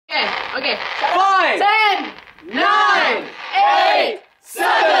Okay. 5, 10, 9, 8,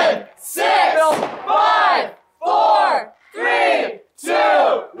 7, 6, 5, 4, 3, 2,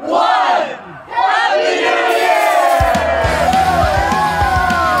 1. Happy New Year!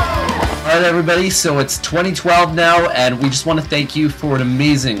 Alright everybody, so it's 2012 now, and we just want to thank you for an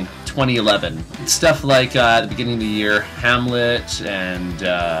amazing 2011. Stuff like at the beginning of the year, Hamlet, and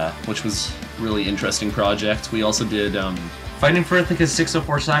which was a really interesting project. We also did Fighting for, I think, a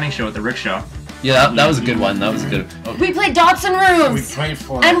 604 signing show at the Rickshaw. yeah, that was a good one. That was a good. Oh, We played Dodson Rooms! We played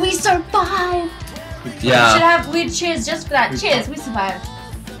for And we survived! yeah. We'd cheers just for that. Cheers, we survived.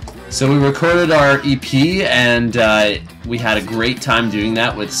 So we recorded our EP, and we had a great time doing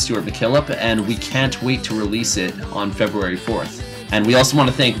that with Stuart McKillop, and we can't wait to release it on February 4th. And we also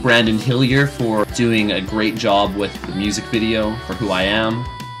want to thank Brandon Hillier for doing a great job with the music video for Who I Am.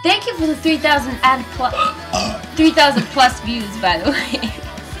 Thank you for the 3,000 plus views, by the way.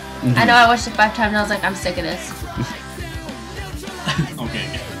 I know I watched it 5 times and I was like, I'm sick of this.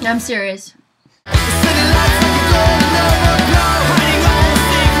 Okay. I'm serious.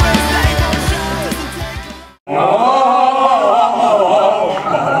 Oh,